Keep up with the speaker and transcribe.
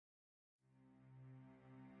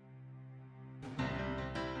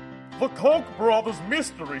The Koch brothers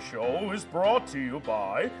mystery show is brought to you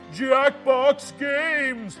by Jackbox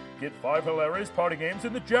Games. Get 5 hilarious party games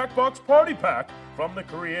in the Jackbox Party Pack from the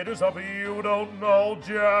creators of You Don't Know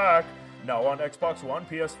Jack. Now on Xbox One,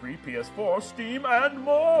 PS3, PS4, Steam, and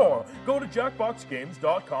more. Go to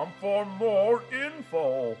jackboxgames.com for more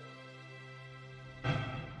info.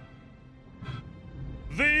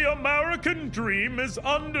 The American dream is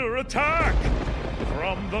under attack.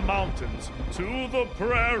 From the mountains, to the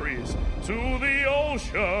prairies, to the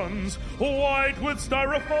oceans, white with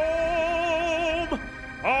styrofoam.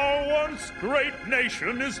 Our once great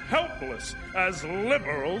nation is helpless as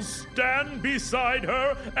liberals stand beside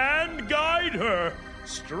her and guide her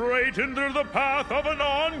straight into the path of an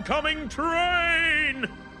oncoming train.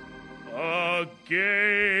 A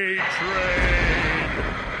gay train.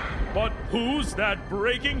 But who's that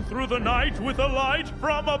breaking through the night with a light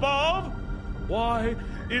from above? Why,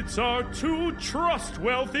 it's our 2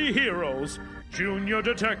 trust-wealthy heroes, junior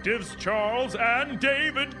detectives Charles and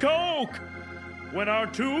David Koch. When our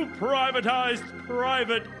 2 privatized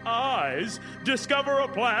private eyes discover a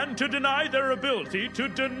plan to deny their ability to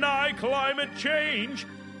deny climate change,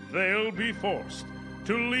 they'll be forced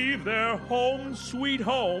to leave their home sweet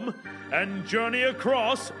home and journey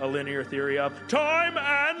across a linear theory of time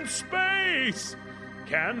and space.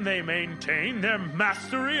 Can they maintain their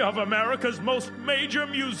mastery of America's most major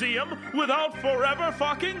museum without forever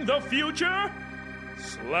fucking the future?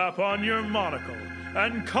 Slap on your monocle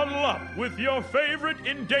and cuddle up with your favorite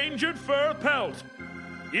endangered fur pelt.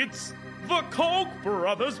 It's the Koch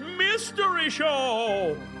brothers mystery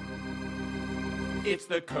show. It's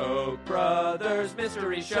the Koch brothers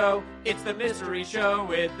mystery show. It's the mystery show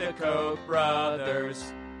with the Koch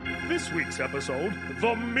brothers. This week's episode,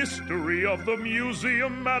 The Mystery of the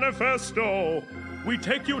Museum Manifesto. We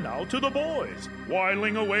take you now to the boys,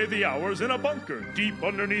 whiling away the hours in a bunker deep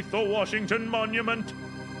underneath the Washington Monument.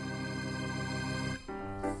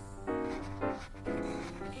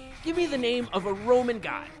 Give me the name of a Roman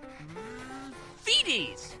god.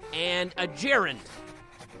 Fides and a gerund.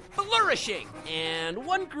 Flourishing and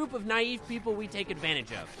one group of naive people we take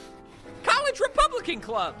advantage of. College Republican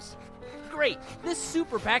clubs. Great. This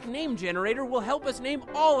super PAC name generator will help us name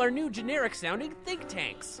all our new generic-sounding think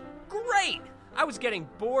tanks. Great! I was getting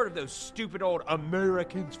bored of those stupid old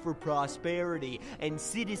Americans for Prosperity and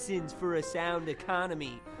Citizens for a Sound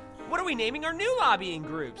Economy. What are we naming our new lobbying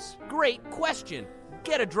groups? Great question.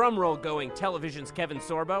 Get a drum roll going, television's Kevin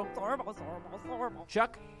Sorbo. Sorbo.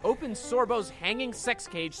 Chuck, open Sorbo's hanging sex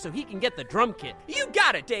cage so he can get the drum kit. You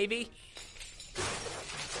got it, Davey!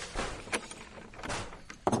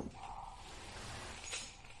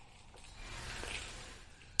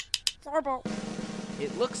 Sorbo.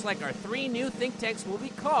 It looks like our 3 new think tanks will be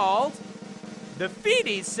called the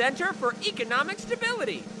Fides Center for Economic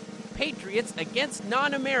Stability, Patriots Against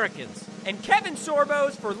Non-Americans, and Kevin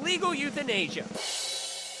Sorbo's for Legal Euthanasia.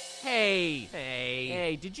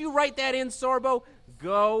 Hey, did you write that in, Sorbo?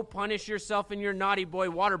 Go punish yourself in your naughty boy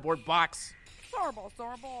waterboard box. Sorbo.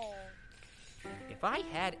 If I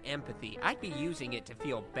had empathy, I'd be using it to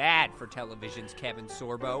feel bad for television's Kevin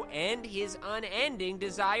Sorbo and his unending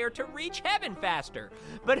desire to reach heaven faster.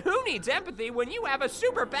 But who needs empathy when you have a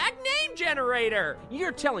super PAC name generator?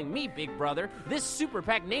 You're telling me, big brother, this super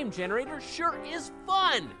PAC name generator sure is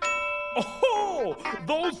fun. Oh,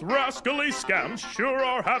 those rascally scamps sure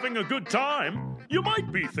are having a good time. You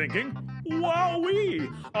might be thinking, wowee,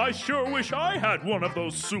 I sure wish I had one of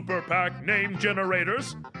those super PAC name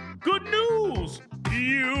generators. Good news!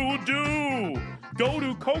 You do! Go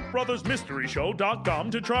to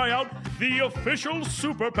KochBrothersMysteryShow.com to try out the official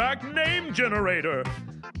super PAC name generator.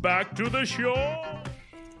 Back to the show.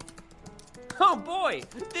 Oh boy,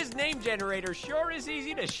 this name generator sure is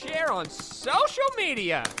easy to share on social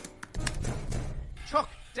media.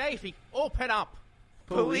 Chuck, Davey, open up.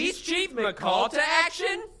 Police Chief McCall to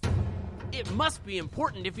action? It must be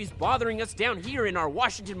important if he's bothering us down here in our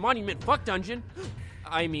Washington Monument fuck dungeon.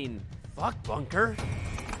 I mean, fuck bunker.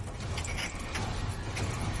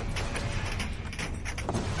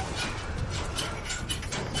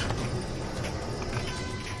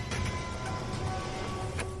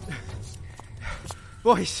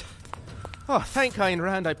 Boys, thank Ayn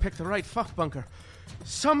Rand I picked the right fuck bunker.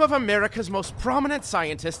 Some of America's most prominent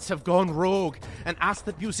scientists have gone rogue and asked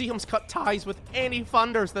that museums cut ties with any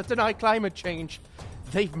funders that deny climate change.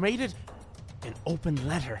 They've made it an open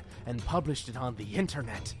letter and published it on the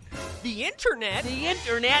internet. The internet? The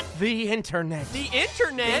internet? The internet. The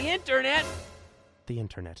internet? The internet? The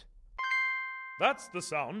internet. That's the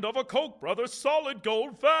sound of a Koch brothers solid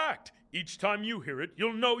gold fact. Each time you hear it,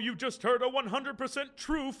 you'll know you just heard a 100%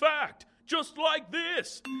 true fact. just like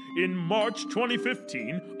this. In March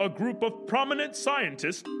 2015, a group of prominent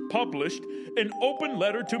scientists published an open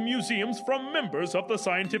letter to museums from members of the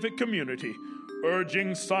scientific community,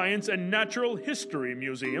 urging science and natural history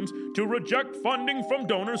museums to reject funding from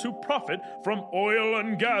donors who profit from oil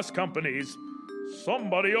and gas companies.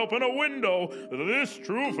 Somebody open a window. This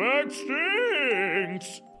true fact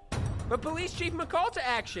stinks. But Police Chief McCall to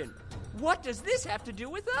action. What does this have to do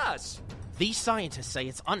with us? These scientists say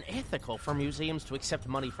it's unethical for museums to accept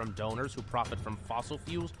money from donors who profit from fossil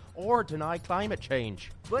fuels or deny climate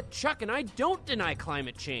change. But Chuck and I don't deny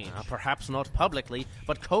climate change. Perhaps not publicly,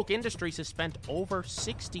 but Koch Industries has spent over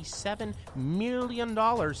 $67 million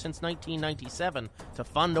since 1997 to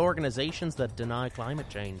fund organizations that deny climate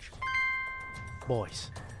change. Boys,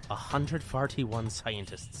 141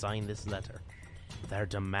 scientists signed this letter. They're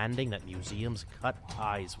demanding that museums cut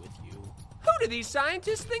ties with you. Who do these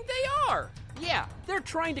scientists think they are? Yeah, they're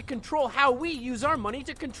trying to control how we use our money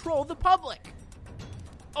to control the public.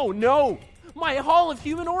 Oh no! My Hall of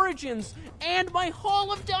Human Origins and my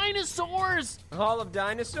Hall of Dinosaurs! Hall of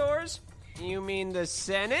Dinosaurs? You mean the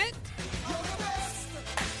Senate?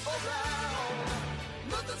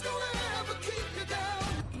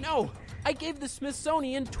 No, I gave the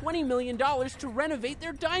Smithsonian $20 million to renovate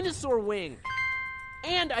their dinosaur wing.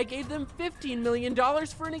 And I gave them $15 million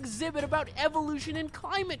for an exhibit about evolution and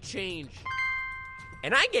climate change.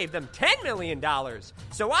 And I gave them $10 million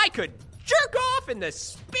so I could jerk off in the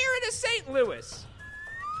spirit of St. Louis.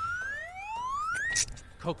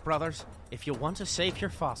 Koch brothers, if you want to save your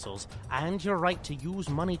fossils and your right to use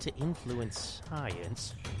money to influence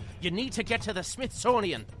science, you need to get to the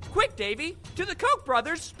Smithsonian. Quick, Davey, to the Koch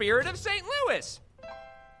brothers' spirit of St. Louis.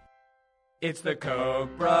 It's the Koch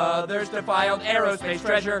brothers' defiled aerospace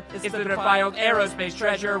treasure. It's the defiled aerospace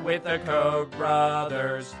treasure with the Koch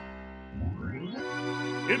brothers.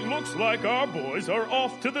 It looks like our boys are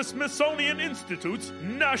off to the Smithsonian Institute's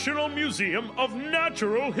National Museum of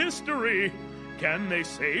Natural History. Can they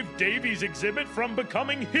save Davey's exhibit from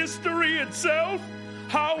becoming history itself?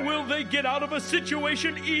 How will they get out of a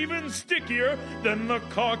situation even stickier than the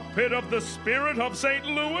cockpit of the spirit of St.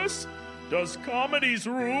 Louis? Does comedy's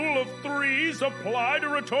rule of threes apply to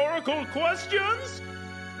rhetorical questions?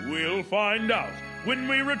 We'll find out when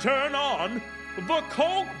we return on the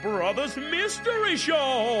Koch Brothers Mystery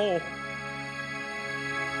Show.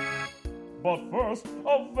 But first,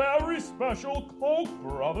 a very special Koch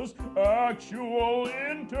Brothers actual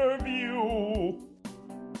interview.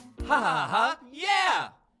 Ha ha ha, yeah!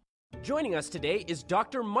 Joining us today is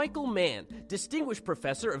Dr. Michael Mann, Distinguished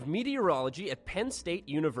Professor of Meteorology at Penn State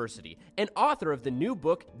University and author of the new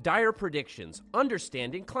book, Dire Predictions,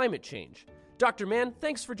 Understanding Climate Change. Dr. Mann,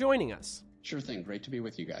 thanks for joining us. Sure thing. Great to be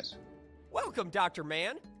with you guys. Welcome, Dr.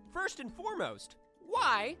 Mann. First and foremost,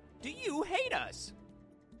 why do you hate us?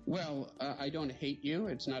 Well, I don't hate you.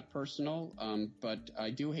 It's not personal, but I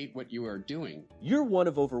do hate what you are doing. You're one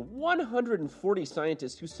of over 140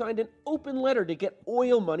 scientists who signed an open letter to get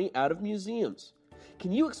oil money out of museums.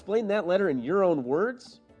 Can you explain that letter in your own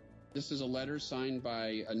words? This is a letter signed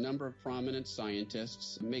by a number of prominent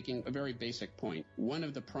scientists making a very basic point. One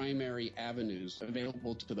of the primary avenues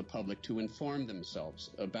available to the public to inform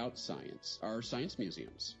themselves about science are science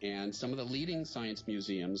museums. And some of the leading science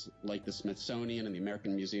museums, like the Smithsonian and the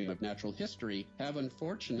American Museum of Natural History, have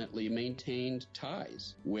unfortunately maintained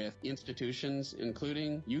ties with institutions,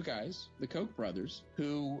 including you guys, the Koch brothers,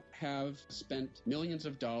 who have spent millions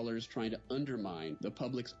of dollars trying to undermine the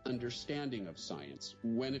public's understanding of science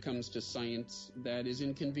when it comes to science that is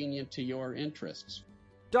inconvenient to your interests.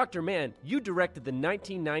 Dr. Mann, you directed the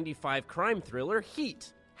 1995 crime thriller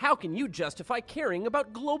Heat. How can you justify caring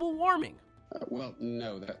about global warming? Well,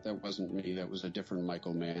 no, that wasn't me. That was a different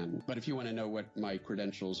Michael Mann. But if you want to know what my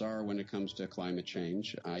credentials are when it comes to climate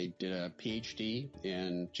change, I did a PhD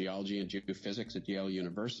in geology and geophysics at Yale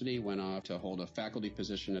University, went off to hold a faculty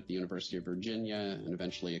position at the University of Virginia, and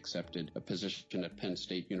eventually accepted a position at Penn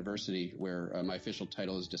State University, where my official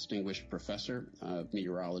title is Distinguished Professor of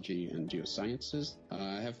Meteorology and Geosciences.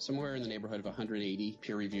 I have somewhere in the neighborhood of 180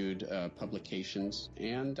 peer-reviewed publications,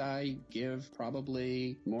 and I give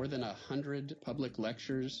probably more than 100 public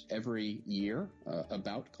lectures every year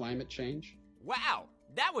about climate change. Wow,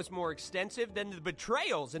 that was more extensive than the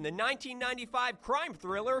betrayals in the 1995 crime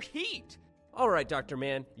thriller Heat. All right, Dr.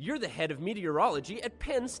 Mann, you're the head of meteorology at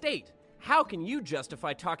Penn State. How can you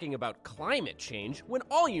justify talking about climate change when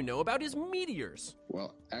all you know about is meteors?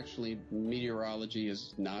 Well, actually, meteorology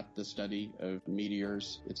is not the study of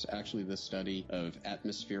meteors. It's actually the study of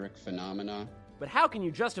atmospheric phenomena. But how can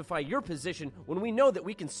you justify your position when we know that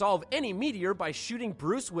we can solve any meteor by shooting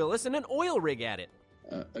Bruce Willis and an oil rig at it?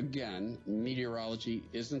 Again, meteorology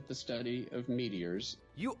isn't the study of meteors.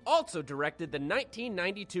 You also directed the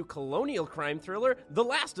 1992 colonial crime thriller, The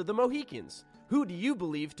Last of the Mohicans. Who do you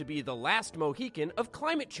believe to be the last Mohican of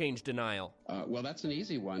climate change denial? Well, that's an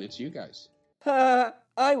easy one. It's you guys.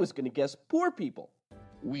 I was going to guess poor people.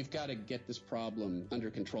 We've got to get this problem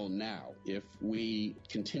under control now. If we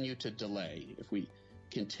continue to delay, if we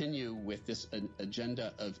continue with this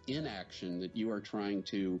agenda of inaction that you are trying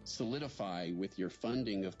to solidify with your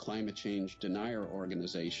funding of climate change denier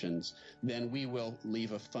organizations, then we will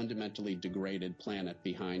leave a fundamentally degraded planet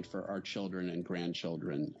behind for our children and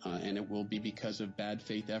grandchildren. And it will be because of bad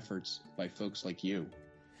faith efforts by folks like you.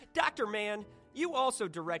 Dr. Mann, you also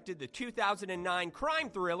directed the 2009 crime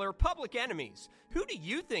thriller Public Enemies. Who do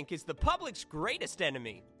you think is the public's greatest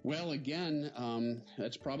enemy? Well, again,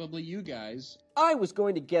 that's probably you guys. I was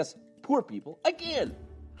going to guess poor people again.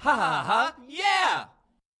 Ha ha ha, yeah!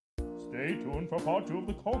 Stay tuned for part 2 of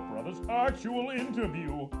the Koch brothers' actual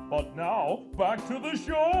interview. But now, back to the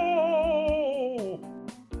show!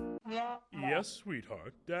 Yes,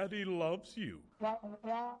 sweetheart, Daddy loves you.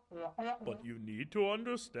 But you need to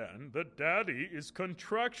understand that Daddy is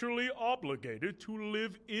contractually obligated to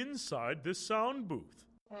live inside this sound booth.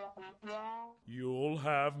 You'll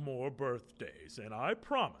have more birthdays, and I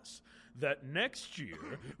promise that next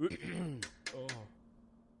year...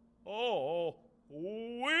 we're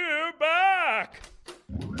back!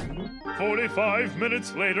 45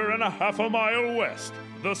 minutes later and a half a mile west,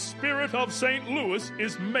 the Spirit of St. Louis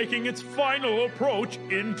is making its final approach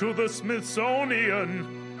into the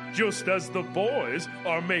Smithsonian, just as the boys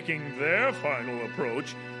are making their final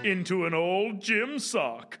approach into an old gym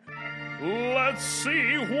sock. Let's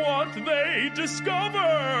see what they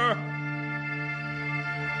discover!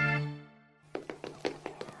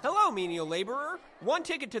 Hello, menial laborer. One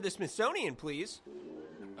ticket to the Smithsonian, please.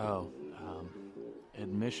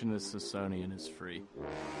 Admission to the Smithsonian is free.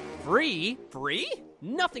 Free? Free?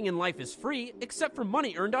 Nothing in life is free except for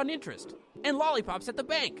money earned on interest. And lollipops at the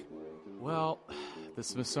bank. Well, the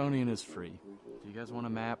Smithsonian is free. Do you guys want a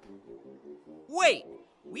map? Wait,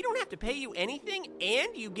 we don't have to pay you anything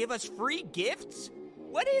and you give us free gifts?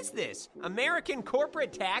 What is this? American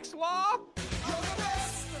corporate tax law?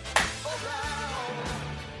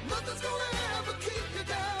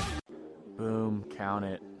 Boom, count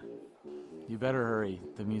it. You better hurry.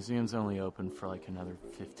 The museum's only open for like another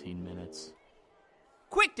 15 minutes.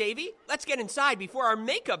 Quick, Davey, let's get inside before our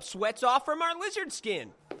makeup sweats off from our lizard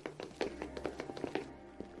skin.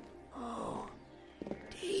 Oh,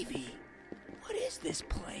 Davey, what is this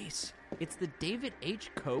place? It's the David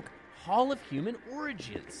H. Koch Hall of Human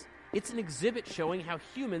Origins. It's an exhibit showing how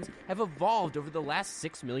humans have evolved over the last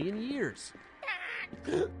 6 million years.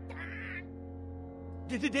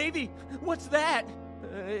 Davey, what's that?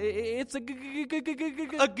 It's a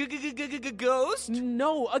ghost?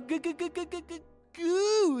 No, a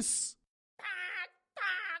goose.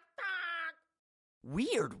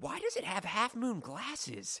 Weird. Why does it have half-moon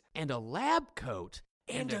glasses? And a lab coat.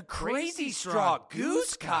 And a crazy straw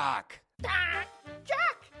goose cock.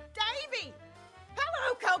 Chuck! Davey!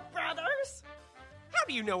 Hello, Koch brothers! How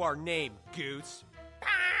do you know our name, Goose?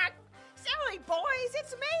 Silly boys,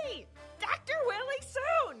 it's me, Dr. Willie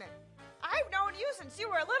Soon. I've known you since you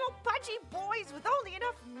were little pudgy boys with only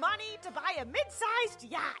enough money to buy a mid-sized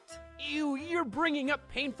yacht. Ew, you're bringing up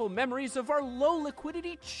painful memories of our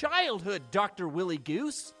low-liquidity childhood, Dr. Willie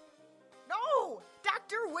Goose. No,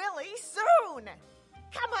 Dr. Willie Soon.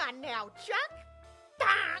 Come on now, Chuck.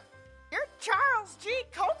 Your Charles G.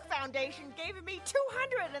 Koch Foundation gave me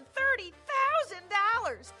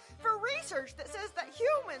 $230,000 for research that says that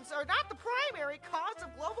humans are not the primary cause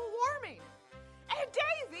of global warming. And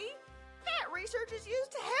Davey, that research is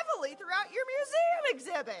used heavily throughout your museum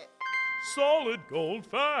exhibit. Solid gold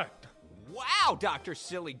fact. Wow, Dr.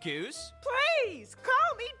 Silly Goose. Please,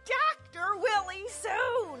 call me Dr. Willie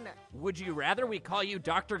Soon. Would you rather we call you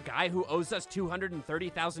Dr. Guy who owes us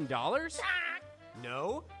 $230,000?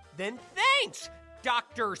 No? Then thanks,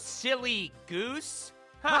 Dr. Silly Goose.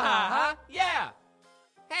 Ha ha ha, yeah.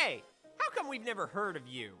 Hey, how come we've never heard of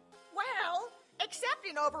you? Well,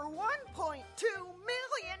 accepting over $1.2 million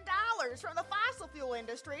from the fossil fuel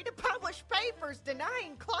industry to publish papers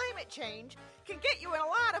denying climate change can get you in a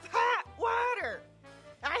lot of hot water.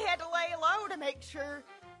 I had to lay low to make sure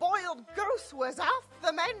boiled goose was off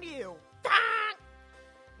the menu.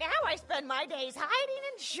 Now I spend my days hiding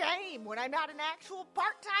in shame when I'm not an actual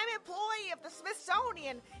part-time employee of the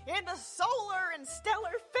Smithsonian in the Solar and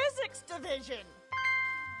Stellar Physics Division.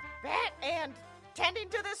 That and tending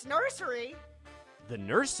to this nursery. The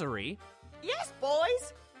nursery? Yes,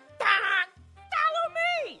 boys. Follow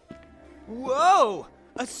me. Whoa!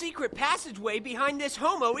 A secret passageway behind this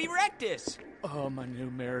Homo erectus. Oh, my new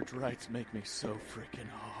marriage rights make me so freaking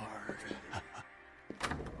hard.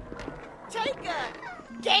 Take a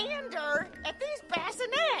gander at these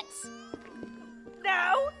bassinets.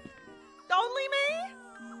 No? Only me?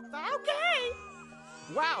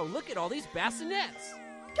 Okay. Wow, look at all these bassinets.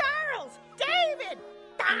 Charles! David!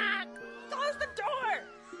 Ah, close the door!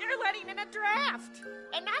 You're letting in a draft,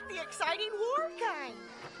 and not the exciting war kind.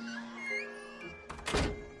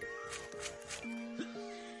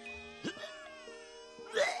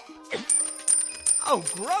 Oh,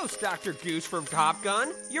 gross, Dr. Goose from Top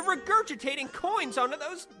Gun. You're regurgitating coins onto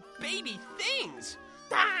those baby things.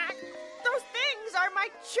 Ah, those things are my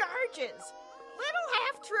charges. Little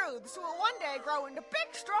half-truths will one day grow into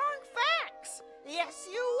big, strong facts. Yes,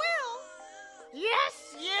 you will.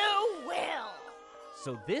 Yes, you will.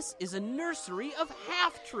 So this is a nursery of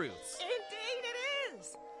half-truths. Indeed it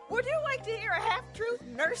is. Would you like to hear a half-truth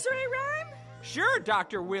nursery rhyme? Sure,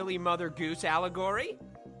 Dr. Willie Mother Goose allegory.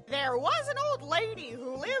 There was an old lady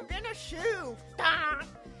who lived in a shoe. Ah,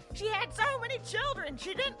 she had so many children,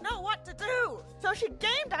 she didn't know what to do. So she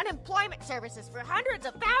gamed unemployment services for hundreds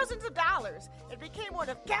of thousands of dollars and became one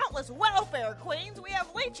of countless welfare queens we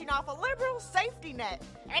have leeching off a liberal safety net.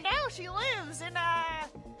 And now she lives in a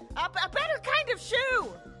better kind of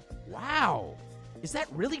shoe. Wow. Is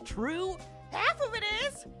that really true? Half of it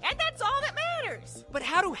is, and that's all that matters. But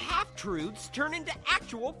how do half-truths turn into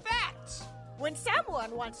actual facts? When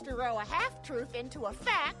someone wants to row a half-truth into a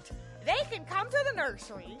fact, they can come to the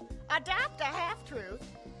nursery, adopt a half-truth,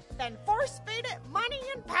 then force-feed it money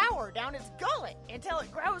and power down its gullet until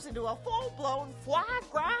it grows into a full-blown foie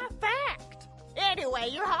gras fact. Anyway,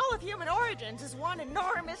 your Hall of Human Origins is one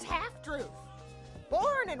enormous half-truth.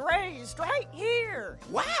 Born and raised right here.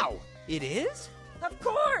 Wow, it is? Of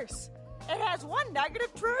course. It has one nugget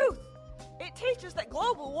of truth. It teaches that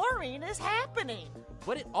global warming is happening.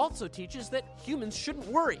 But it also teaches that humans shouldn't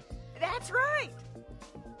worry. That's right.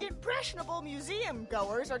 Impressionable museum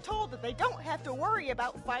goers are told that they don't have to worry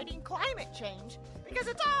about fighting climate change because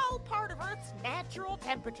it's all part of Earth's natural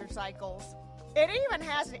temperature cycles. It even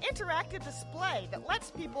has an interactive display that lets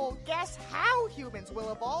people guess how humans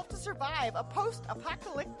will evolve to survive a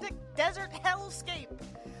post-apocalyptic desert hellscape,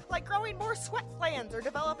 like growing more sweat glands or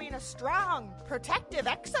developing a strong, protective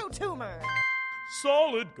exotumor.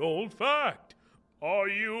 Solid gold fact. Are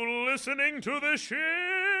you listening to this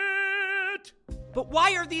shit? But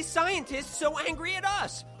why are these scientists so angry at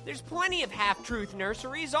us? There's plenty of half-truth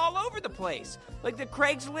nurseries all over the place, like the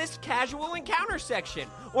Craigslist casual encounter section,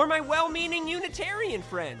 or my well-meaning Unitarian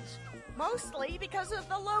friends. Mostly because of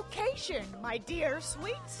the location, my dear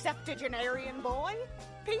sweet septuagenarian boy.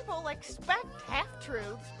 People expect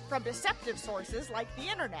half-truths from deceptive sources like the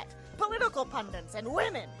internet, political pundits, and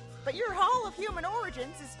women. But your Hall of Human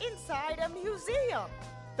Origins is inside a museum.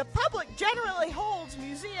 The public generally holds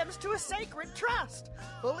museums to a sacred trust,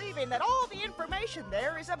 believing that all the information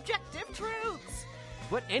there is objective truths.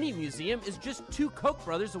 But any museum is just two Koch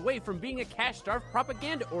brothers away from being a cash-starved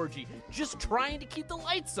propaganda orgy, just trying to keep the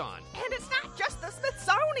lights on. And it's not just the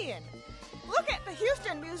Smithsonian. Look at the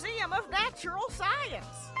Houston Museum of Natural Science.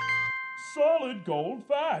 Solid gold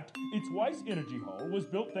fact. Its Weiss Energy Hall was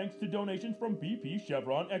built thanks to donations from BP,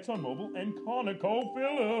 Chevron, ExxonMobil, and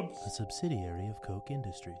ConocoPhillips. A subsidiary of Koch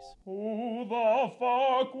Industries. Who the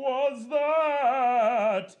fuck was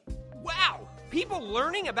that? Wow! People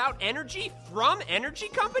learning about energy from energy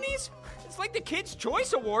companies? It's like the Kids'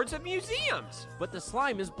 Choice Awards of museums. But the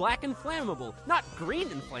slime is black and flammable, not green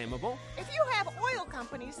and flammable. If you have oil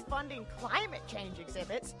companies funding climate change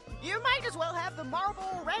exhibits, you might as well have the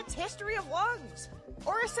Marlboro Red's History of Lungs,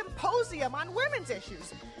 or a symposium on women's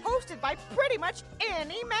issues, hosted by pretty much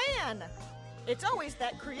any man. It's always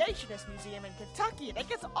that creationist museum in Kentucky that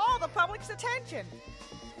gets all the public's attention.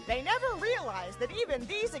 They never realize that even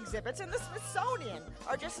these exhibits in the Smithsonian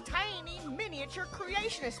are just tiny, miniature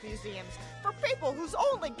creationist museums for people whose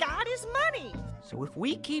only god is money. So if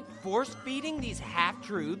we keep force-feeding these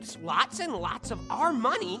half-truths lots and lots of our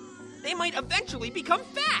money, they might eventually become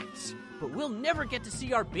facts. But we'll never get to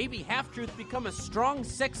see our baby half-truth become a strong,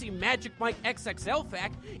 sexy Magic Mike XXL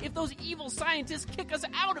fact if those evil scientists kick us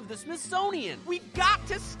out of the Smithsonian. We've got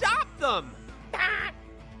to stop them! Ah!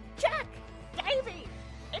 Chuck! Davey!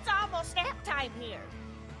 It's almost snack time here.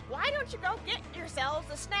 Why don't you go get yourselves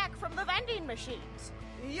a snack from the vending machines?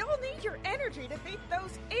 You'll need your energy to beat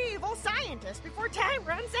those evil scientists before time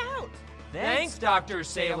runs out. Thanks, Dr.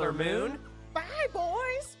 Sailor Moon. Bye,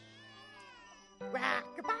 boys.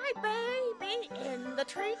 Rock-a-bye, baby, in the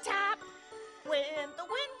treetop. When the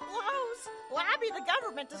wind blows, lobby the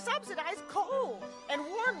government to subsidize coal and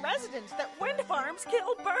warn residents that wind farms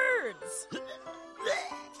kill birds.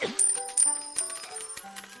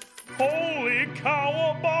 Holy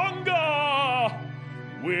cowabunga!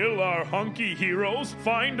 Will our hunky heroes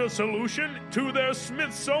find a solution to their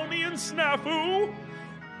Smithsonian snafu?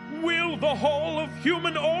 Will the Hall of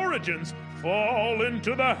Human Origins fall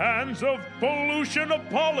into the hands of pollution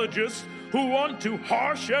apologists who want to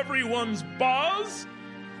harsh everyone's buzz?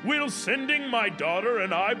 Will sending my daughter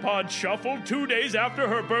an iPod Shuffle 2 days after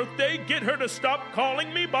her birthday get her to stop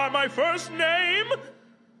calling me by my first name?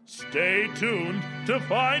 Stay tuned to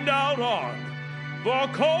find out on the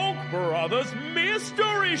Koch Brothers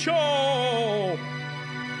Mystery Show!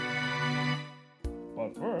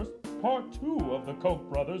 But first, part 2 of the Koch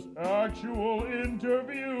brothers' actual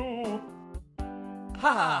interview.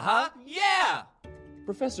 Ha ha ha, yeah!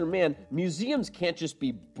 Professor Mann, museums can't just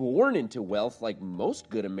be born into wealth like most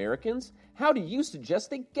good Americans. How do you suggest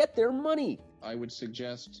they get their money? I would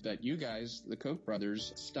suggest that you guys, the Koch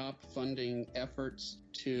brothers, stop funding efforts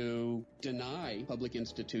to deny public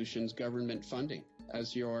institutions government funding.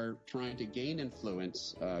 As you're trying to gain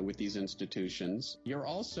influence with these institutions, you're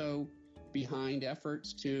also behind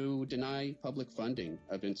efforts to deny public funding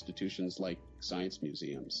of institutions like science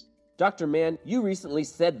museums. Dr. Mann, you recently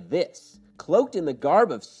said this. Cloaked in the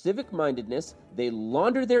garb of civic-mindedness, they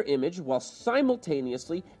launder their image while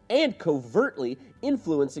simultaneously and covertly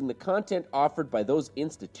influencing the content offered by those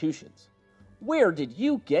institutions. Where did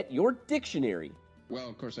you get your dictionary? Well,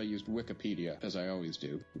 of course, I used Wikipedia, as I always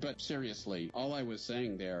do. But seriously, all I was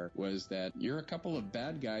saying there was that you're a couple of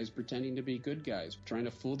bad guys pretending to be good guys, trying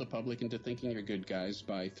to fool the public into thinking you're good guys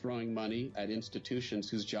by throwing money at institutions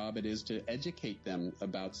whose job it is to educate them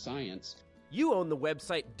about science. You own the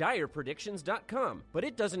website direpredictions.com, but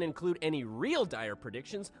it doesn't include any real dire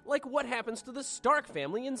predictions like what happens to the Stark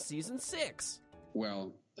family in Season 6.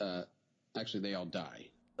 Well, actually, they all die.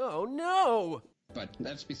 Oh, no! But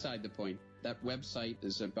that's beside the point. That website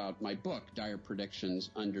is about my book, Dire Predictions,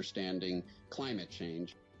 Understanding Climate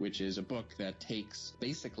Change, which is a book that takes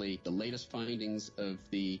basically the latest findings of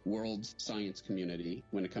the world's science community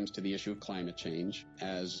when it comes to the issue of climate change,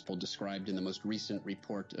 as described in the most recent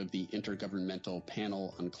report of the Intergovernmental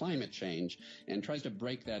Panel on Climate Change, and tries to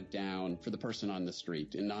break that down for the person on the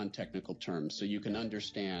street in non-technical terms so you can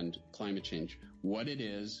understand climate change, what it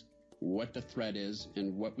is, what the threat is,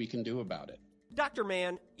 and what we can do about it. Dr.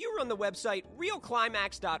 Mann, you run the website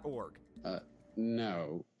realclimax.org.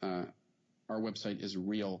 No. Our website is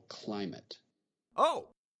Real Climate. Oh,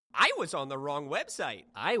 I was on the wrong website.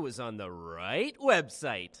 I was on the right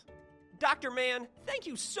website. Dr. Mann, thank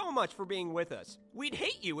you so much for being with us. We'd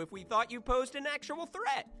hate you if we thought you posed an actual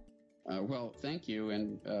threat. Well, thank you,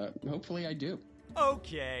 and hopefully I do.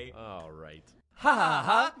 Okay. All right. Ha ha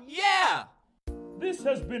ha, yeah! This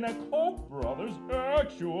has been a Koch brothers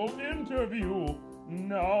actual interview.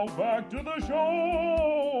 Now back to the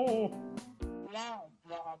show.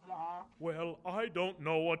 Well, I don't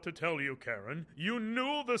know what to tell you, Karen. You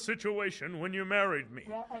knew the situation when you married me.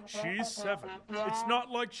 She's 7. It's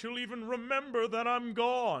not like she'll even remember that I'm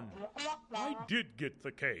gone. I did get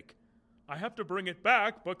the cake. I have to bring it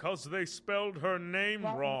back because they spelled her name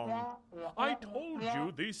wrong. I told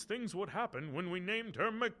you these things would happen when we named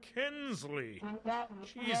her Mackenzie.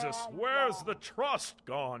 Jesus, where's the trust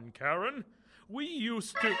gone, Karen? We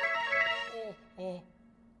used to...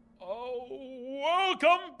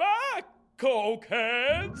 welcome back,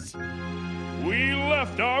 cokeheads! We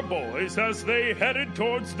left our boys as they headed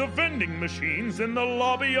towards the vending machines in the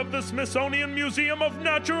lobby of the Smithsonian Museum of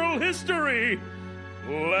Natural History.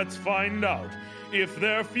 Let's find out if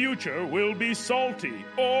their future will be salty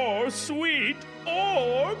or sweet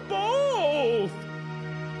or both.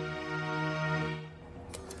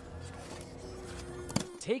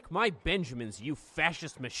 Take my Benjamins, you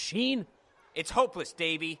fascist machine! It's hopeless,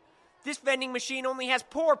 Davey. This vending machine only has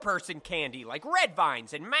poor person candy like red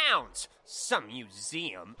vines and mounds. Some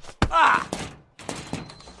museum. Ah!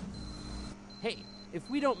 Hey, if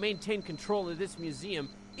we don't maintain control of this museum,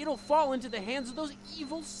 it'll fall into the hands of those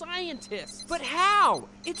evil scientists. But how?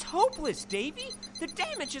 It's hopeless, Davey. The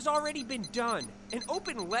damage has already been done. An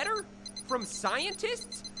open letter from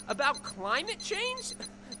scientists about climate change?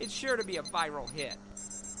 It's sure to be a viral hit.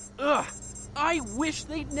 Ugh, I wish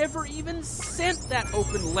they'd never even sent that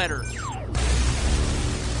open letter.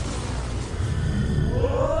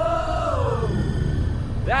 Whoa!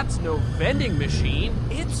 That's no vending machine.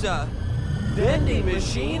 It's a vending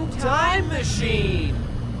machine time machine.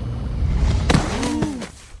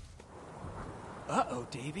 Uh-oh,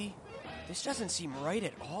 Davey. This doesn't seem right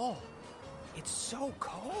at all. It's so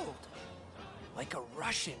cold. Like a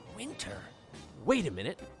Russian winter. Wait a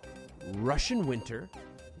minute. Russian winter,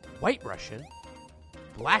 White Russian,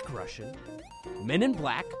 Black Russian, Men in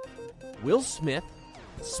Black, Will Smith,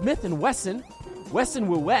 Smith and Wesson, Wesson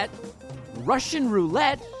Wouet, Russian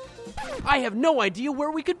roulette. I have no idea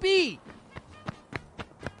where we could be.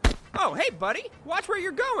 Oh, hey, buddy. Watch where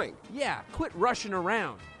you're going. Yeah, quit rushing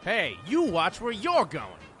around. Hey, you watch where you're going.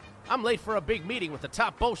 I'm late for a big meeting with the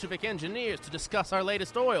top Bolshevik engineers to discuss our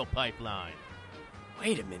latest oil pipeline.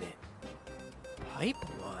 Wait a minute.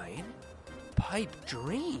 Pipeline? Pipe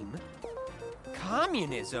dream?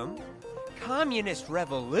 Communism? Communist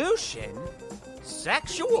revolution?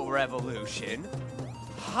 Sexual revolution?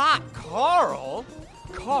 Hot Karl?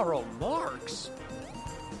 Karl Marx?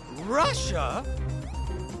 Russia?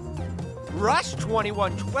 Rush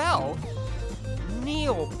 2112?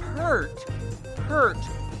 Neil Peart? Peart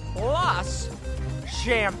Plus?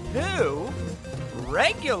 Shampoo?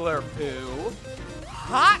 Regular poo?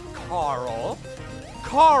 Hot Karl?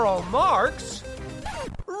 Karl Marx?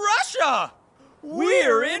 Russia!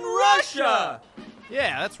 We're in Russia!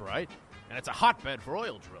 Yeah, that's right. And it's a hotbed for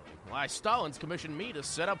oil drilling. Why, Stalin's commissioned me to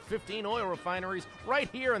set up 15 oil refineries right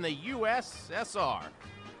here in the USSR.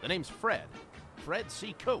 The name's Fred. Fred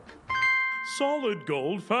C. Koch. Solid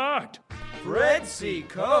gold fact. Fred C.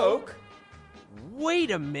 Koch?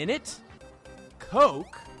 Wait a minute.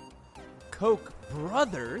 Koch? Koch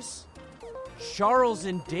brothers? Charles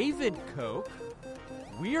and David Koch?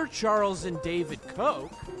 We're Charles and David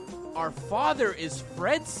Koch. Our father is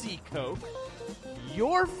Fred C. Koch.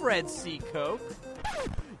 You're Fred C. Koch.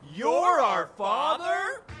 You're our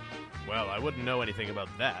father? Well, I wouldn't know anything about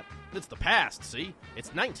that. It's the past, see? It's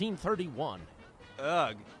 1931.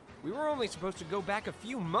 Ugh. We were only supposed to go back a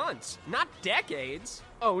few months, not decades.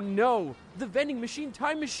 Oh no, the vending machine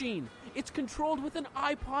time machine. It's controlled with an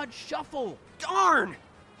iPod shuffle. Darn!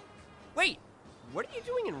 Wait, what are you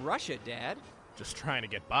doing in Russia, Dad? Just trying to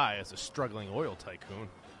get by as a struggling oil tycoon.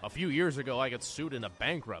 A few years ago, I got sued into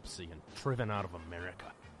bankruptcy and driven out of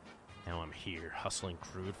America. Now I'm here, hustling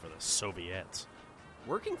crude for the Soviets.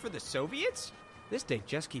 Working for the Soviets? This day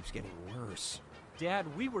just keeps getting worse. Dad,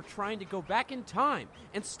 we were trying to go back in time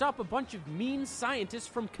and stop a bunch of mean scientists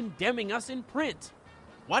from condemning us in print.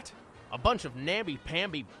 What? A bunch of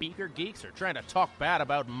namby-pamby beaker geeks are trying to talk bad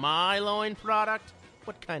about my loin product?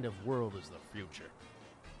 What kind of world is the future?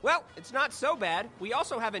 Well, it's not so bad. We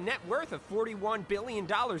also have a net worth of $41 billion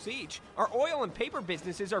each. Our oil and paper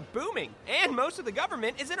businesses are booming, and most of the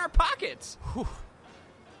government is in our pockets. Whew.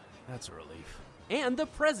 That's a relief. And the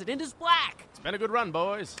president is black. It's been a good run,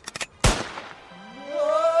 boys.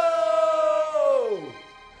 Whoa!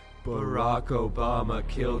 Barack Obama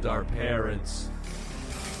killed our parents.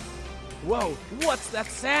 Whoa, what's that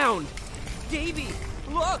sound? Davey,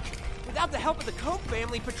 look! Without the help of the Koch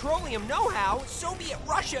family petroleum know-how, Soviet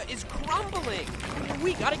Russia is crumbling.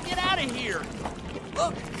 We gotta get out of here.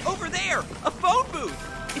 Look, over there, a phone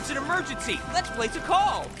booth. It's an emergency. Let's place a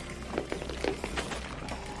call.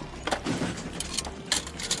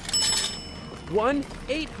 One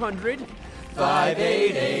 800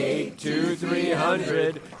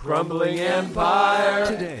 588-2300, crumbling empire.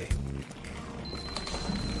 Today.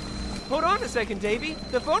 Hold on a second, Davey.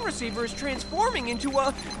 The phone receiver is transforming into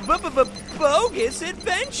a bogus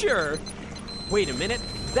adventure. Wait a minute.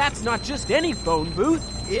 That's not just any phone booth.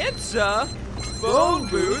 It's a phone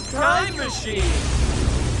booth time machine.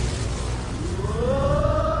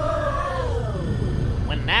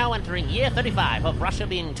 We're now entering year 35 of Russia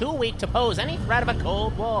being too weak to pose any threat of a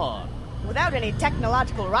Cold War. Without any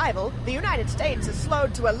technological rival, the United States is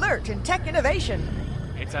slowed to alert in tech innovation.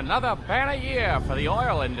 It's another banner year for the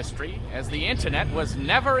oil industry, as the internet was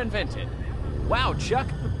never invented. Wow, Chuck,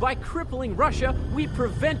 by crippling Russia, we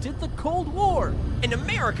prevented the Cold War. And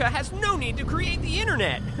America has no need to create the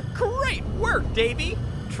internet. Great work, Davey.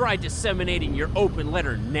 Try disseminating your open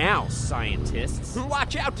letter now, scientists.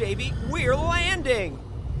 Watch out, Davey. We're landing.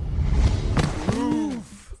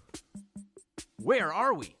 Oof. Where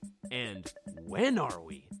are we? And when are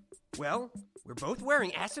we? Well, we're both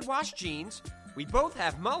wearing acid-wash jeans, we both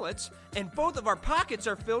have mullets, and both of our pockets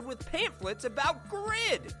are filled with pamphlets about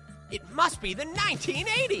grid. It must be the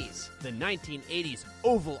 1980s. The 1980s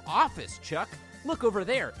Oval Office, Chuck. Look over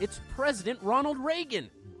there. It's President Ronald Reagan.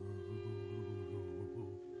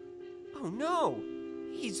 Oh, no.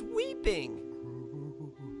 He's weeping.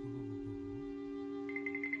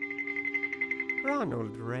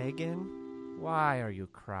 Ronald Reagan. Why are you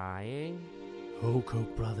crying? Oh,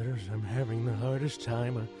 Koch brothers, I'm having the hardest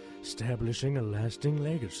time establishing a lasting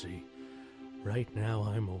legacy. Right now,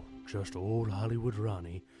 I'm just old Hollywood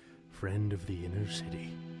Ronnie, friend of the inner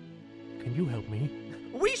city. Can you help me?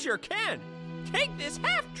 We sure can. take this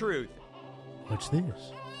half-truth. What's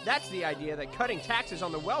this? That's the idea that cutting taxes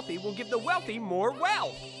on the wealthy will give the wealthy more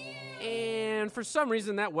wealth. And for some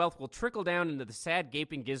reason, that wealth will trickle down into the sad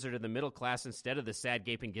gaping gizzard of the middle class instead of the sad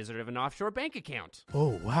gaping gizzard of an offshore bank account.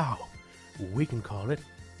 Oh, wow. We can call it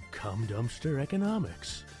cum dumpster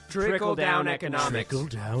economics. Trickle-down economics.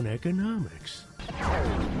 Trickle-down economics.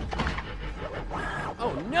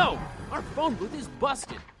 Oh no! Our phone booth is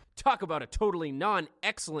busted. Talk about a totally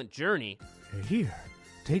non-excellent journey. Here,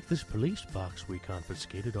 take this police box we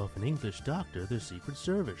confiscated off an English doctor the Secret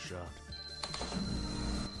Service shot.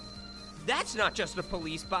 That's not just a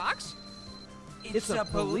police box. It's a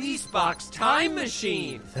police box time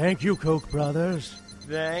machine. Thank you, Koch brothers.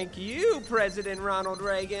 Thank you, President Ronald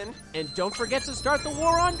Reagan. And don't forget to start the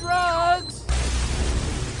war on drugs!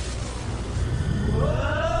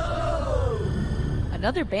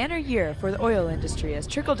 Another banner year for the oil industry as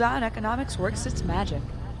trickle-down economics works its magic.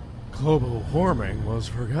 Global warming was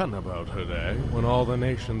forgotten about today when all the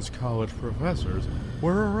nation's college professors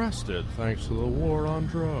were arrested thanks to the war on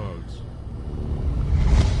drugs.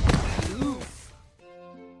 Oof.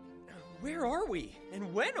 Where are we?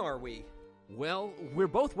 And when are we? Well, we're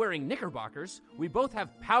both wearing knickerbockers, we both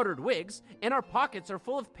have powdered wigs, and our pockets are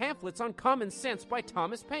full of pamphlets on common sense by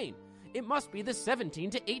Thomas Paine. It must be the 17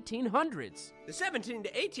 to 1800s. The 17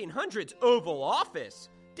 to 1800s Oval Office.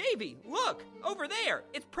 Davey, look, over there.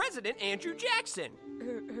 It's President Andrew Jackson.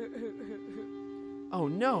 Oh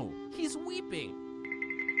no, he's weeping.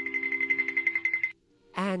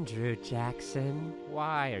 Andrew Jackson,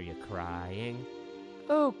 why are you crying?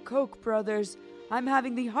 Oh, Koch brothers, I'm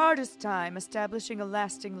having the hardest time establishing a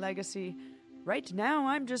lasting legacy. Right now,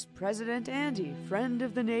 I'm just President Andy, friend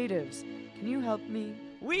of the natives. Can you help me?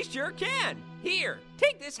 We sure can. Here,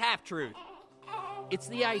 take this half-truth. It's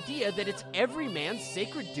the idea that it's every man's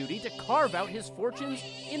sacred duty to carve out his fortunes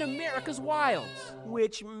in America's wilds.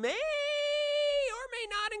 Which may or may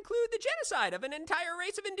not include the genocide of an entire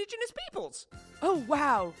race of indigenous peoples. Oh,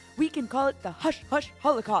 wow. We can call it the Hush Hush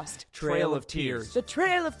Holocaust. Trail of Tears. The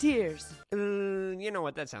Trail of Tears. You know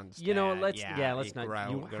what? That sounds You know what? bad. Let's not.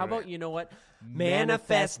 How about, you know what?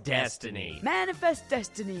 Manifest Destiny. Manifest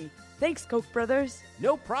Destiny. Thanks, Koch brothers.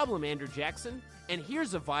 No problem, Andrew Jackson. And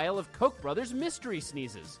here's a vial of Koch brothers mystery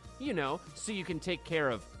sneezes. You know, so you can take care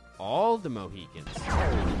of all the Mohicans.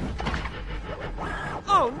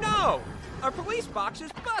 Oh no! Our police box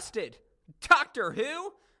is busted. Doctor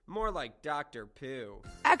Who? More like Dr. Pooh.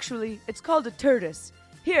 Actually, it's called a tortoise.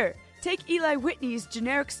 Here, take Eli Whitney's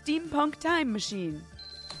generic steampunk time machine.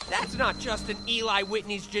 That's not just an Eli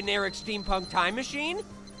Whitney's generic steampunk time machine.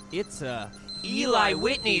 It's a Eli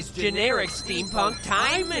Whitney's generic steampunk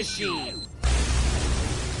time machine.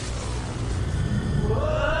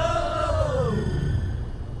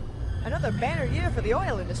 Another banner year for the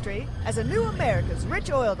oil industry as a new America's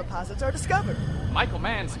rich oil deposits are discovered. Michael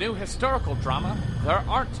Mann's new historical drama, There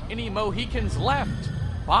Aren't Any Mohicans Left,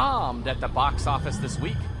 bombed at the box office this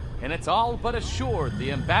week, and it's all but assured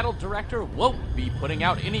the embattled director won't be putting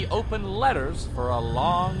out any open letters for a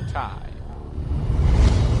long time.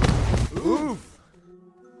 Oof!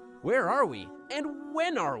 Where are we? And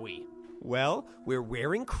when are we? Well, we're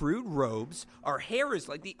wearing crude robes, our hair is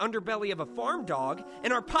like the underbelly of a farm dog,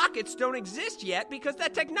 and our pockets don't exist yet because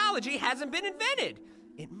that technology hasn't been invented.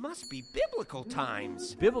 It must be biblical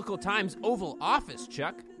times. Biblical times Oval Office,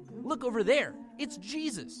 Chuck. Look over there. It's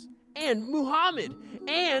Jesus. And Muhammad.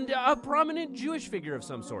 And a prominent Jewish figure of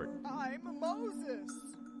some sort. I'm Moses.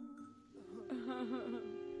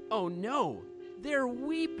 Oh no, they're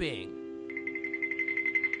weeping.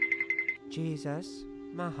 Jesus,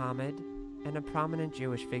 Muhammad, and a prominent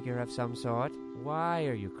Jewish figure of some sort. Why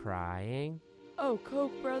are you crying? Oh,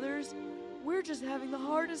 Koch brothers, we're just having the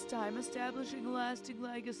hardest time establishing a lasting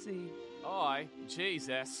legacy. Oi,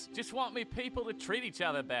 Jesus, just want me people to treat each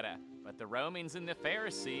other better. But the Romans and the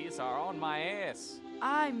Pharisees are on my ass.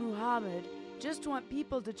 I, Muhammad, just want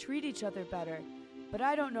people to treat each other better. But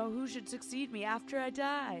I don't know who should succeed me after I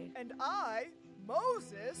die. And I,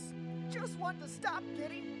 Moses, just want to stop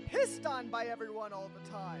getting pissed on by everyone all the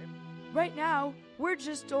time. Right now, we're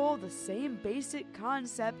just told the same basic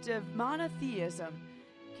concept of monotheism.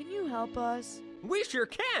 Can you help us? We sure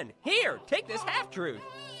can. Here, take this half-truth.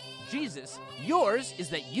 Jesus, yours is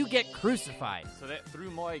that you get crucified. So that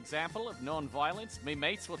through my example of non-violence, me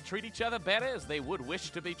mates will treat each other better as they would wish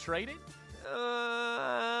to be treated?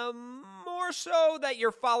 More so that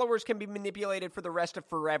your followers can be manipulated for the rest of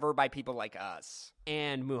forever by people like us.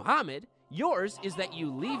 And Muhammad, yours is that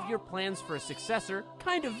you leave your plans for a successor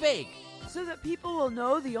kind of vague. So that people will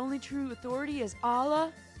know the only true authority is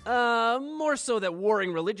Allah? More so that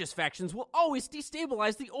warring religious factions will always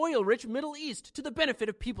destabilize the oil-rich Middle East to the benefit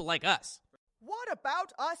of people like us. What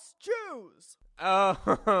about us Jews?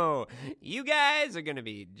 Oh, you guys are gonna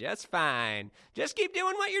be just fine. Just keep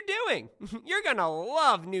doing what you're doing. You're gonna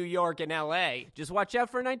love New York and L.A. Just watch out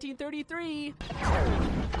for 1933.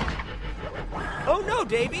 Oh no,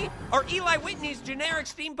 Davey! Our Eli Whitney's generic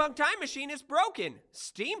steampunk time machine is broken.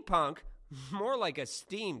 Steampunk? More like a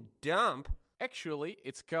steam dump. Actually,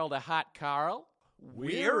 it's called a hot Carl.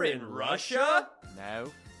 We're in Russia?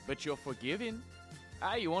 No, but you're forgiven.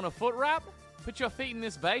 Ah, you want a foot rub? Put your feet in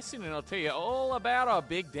this basin and I'll tell you all about our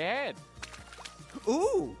big dad.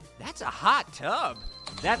 Ooh, that's a hot tub.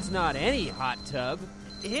 That's not any hot tub.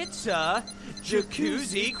 It's a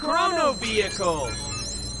jacuzzi chrono vehicle.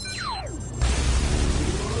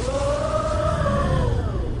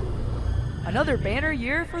 Another banner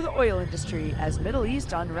year for the oil industry as Middle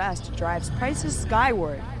East unrest drives prices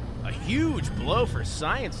skyward. A huge blow for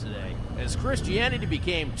science today, as Christianity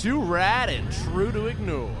became too rad and true to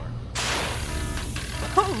ignore.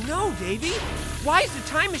 Oh no, Davey! Why is the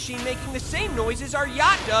time machine making the same noises our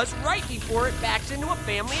yacht does right before it backs into a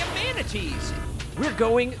family of manatees? We're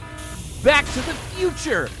going back to the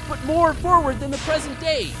future, but more forward than the present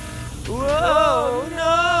day. Whoa,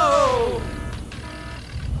 no!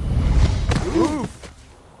 Oof!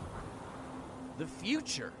 The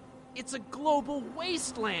future. It's a global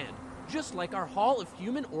wasteland, just like our Hall of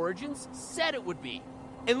Human Origins said it would be.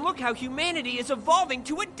 And look how humanity is evolving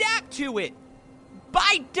to adapt to it!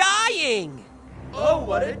 By dying! Oh,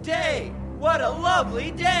 what a day! What a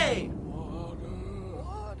lovely day!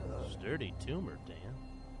 Sturdy tumor, Dan.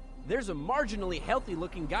 There's a marginally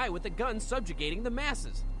healthy-looking guy with a gun subjugating the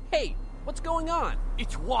masses. Hey, what's going on?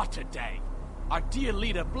 It's water day. Our dear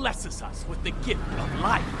leader blesses us with the gift of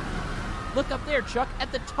life. Look up there, Chuck,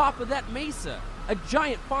 at the top of that mesa. A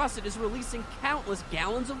giant faucet is releasing countless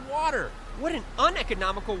gallons of water. What an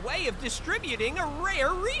uneconomical way of distributing a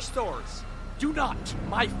rare resource! Do not,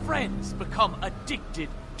 my friends, become addicted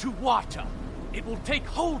to water. It will take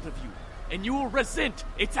hold of you, and you will resent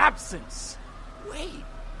its absence. Wait,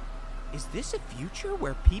 is this a future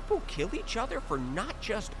where people kill each other for not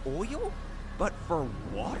just oil, but for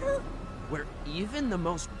water? Where even the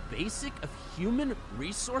most basic of human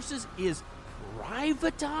resources is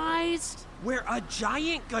privatized? Where a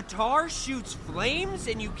giant guitar shoots flames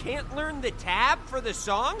and you can't learn the tab for the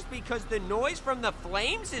songs because the noise from the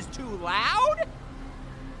flames is too loud?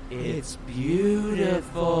 It's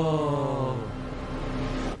beautiful.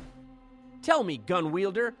 Tell me, gun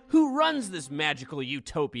wielder, who runs this magical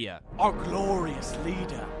utopia? Our glorious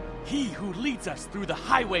leader, he who leads us through the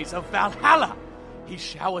highways of Valhalla. He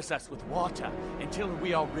showers us with water until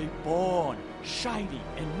we are reborn, shiny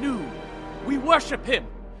and new. We worship him.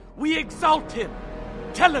 We exalt him.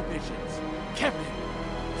 Television's Kevin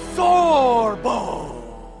Sorbo.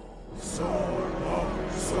 Sorbo,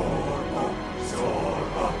 Sorbo,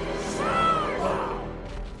 Sorbo, Sorbo.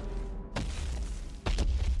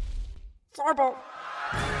 Sorbo.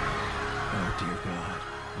 Oh, dear God.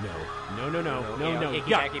 No.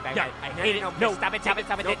 I hate it. No, stop it.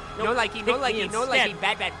 No likey,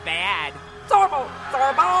 bad. Sorbo.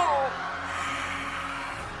 Sorbo.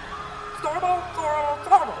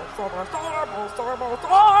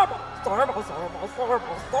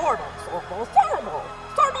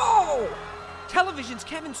 Sorbo. Television's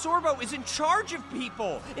Kevin Sorbo is in charge of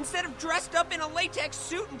people instead of dressed up in a latex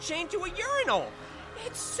suit and chained to a urinal.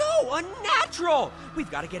 It's so unnatural. We've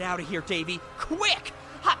got to get out of here, Davey. Quick!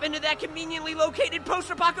 Hop into that conveniently located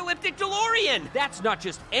post-apocalyptic DeLorean. That's not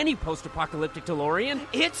just any post-apocalyptic DeLorean.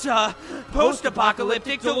 It's a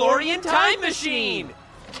post-apocalyptic DeLorean time machine.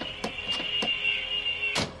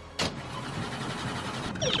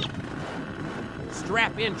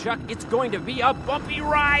 Strap in, Chuck. It's going to be a bumpy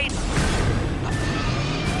ride.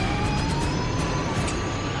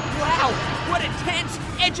 Wow, what a tense,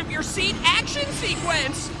 edge-of-your-seat action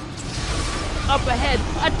sequence! Up ahead,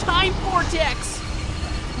 a time vortex!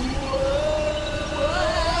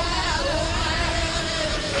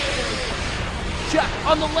 Chuck,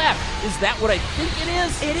 on the left. Is that what I think it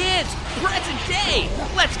is? It is! Present day!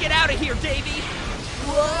 Let's get out of here, Davey!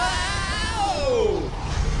 Whoa!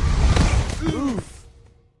 Oof.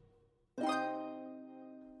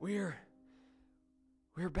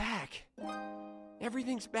 We're back.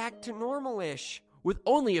 Everything's back to normal-ish. With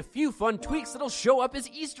only a few fun tweaks that'll show up as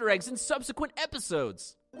Easter eggs in subsequent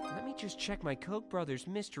episodes. Let me just check my Koch brothers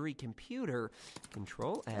mystery computer.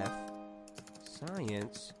 Control F.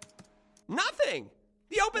 Science. Nothing!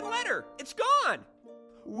 The open letter! It's gone!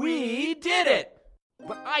 We did it!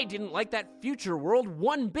 But I didn't like that future world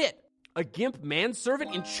one bit. A gimp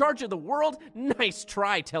manservant in charge of the world? Nice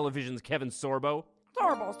try, television's Kevin Sorbo.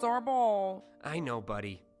 Sorbo. I know,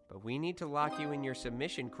 buddy, but we need to lock you in your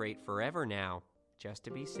submission crate forever now, just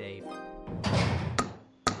to be safe.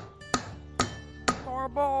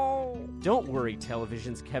 Sorbo. Don't worry,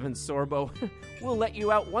 television's Kevin Sorbo. We'll let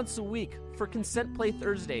you out once a week for Consent Play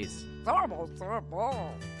Thursdays.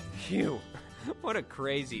 Sorbo. Phew, what a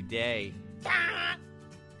crazy day.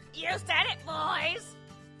 You said it, boys.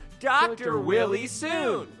 Dr. Willie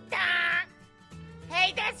Soon.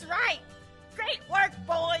 Hey, that's right. Great work,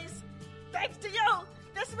 boys. Thanks to you,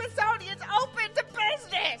 the Smithsonian's open to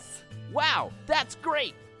business. Wow, that's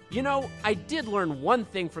great. You know, I did learn one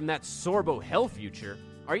thing from that Sorbo Hell Future.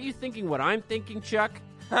 Are you thinking what I'm thinking, Chuck?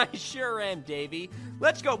 I sure am, Davey.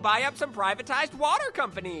 Let's go buy up some privatized water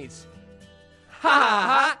companies. Ha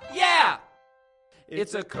ha ha, yeah!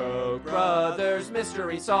 It's a Koch brothers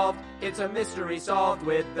mystery solved. It's a mystery solved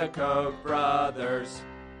with the Koch brothers.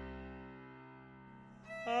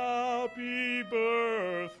 Happy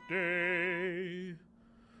birthday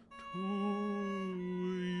to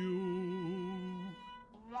you.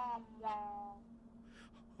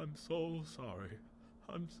 I'm so sorry.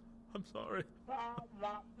 I'm sorry.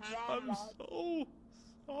 I'm so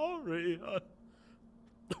sorry.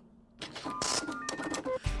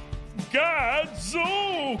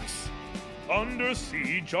 Gadzooks! Under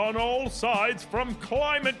siege on all sides from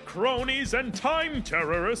climate cronies and time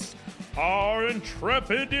terrorists, our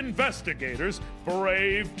intrepid investigators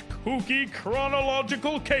braved kooky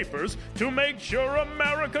chronological capers to make sure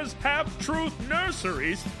America's half-truth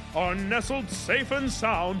nurseries are nestled safe and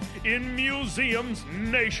sound in museums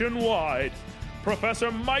nationwide.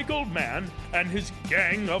 Professor Michael Mann and his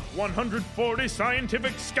gang of 140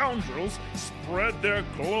 scientific scoundrels spread their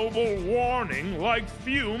global warning like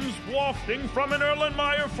fumes wafting from an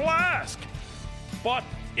Erlenmeyer flask. But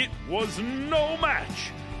it was no match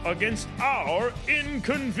against our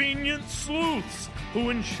inconvenient sleuths who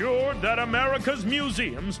ensured that America's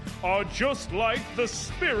museums are just like the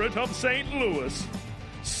spirit of St. Louis,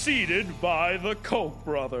 seeded by the Koch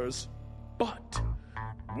brothers. But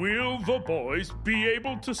will the boys be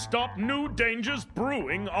able to stop new dangers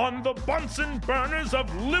brewing on the Bunsen burners of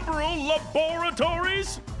liberal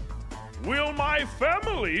laboratories? Will my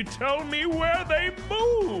family tell me where they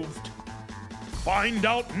moved? Find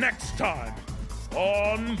out next time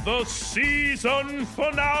on the season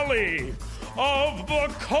finale of the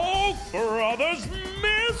Koch brothers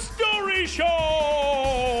Mystery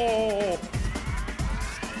Show!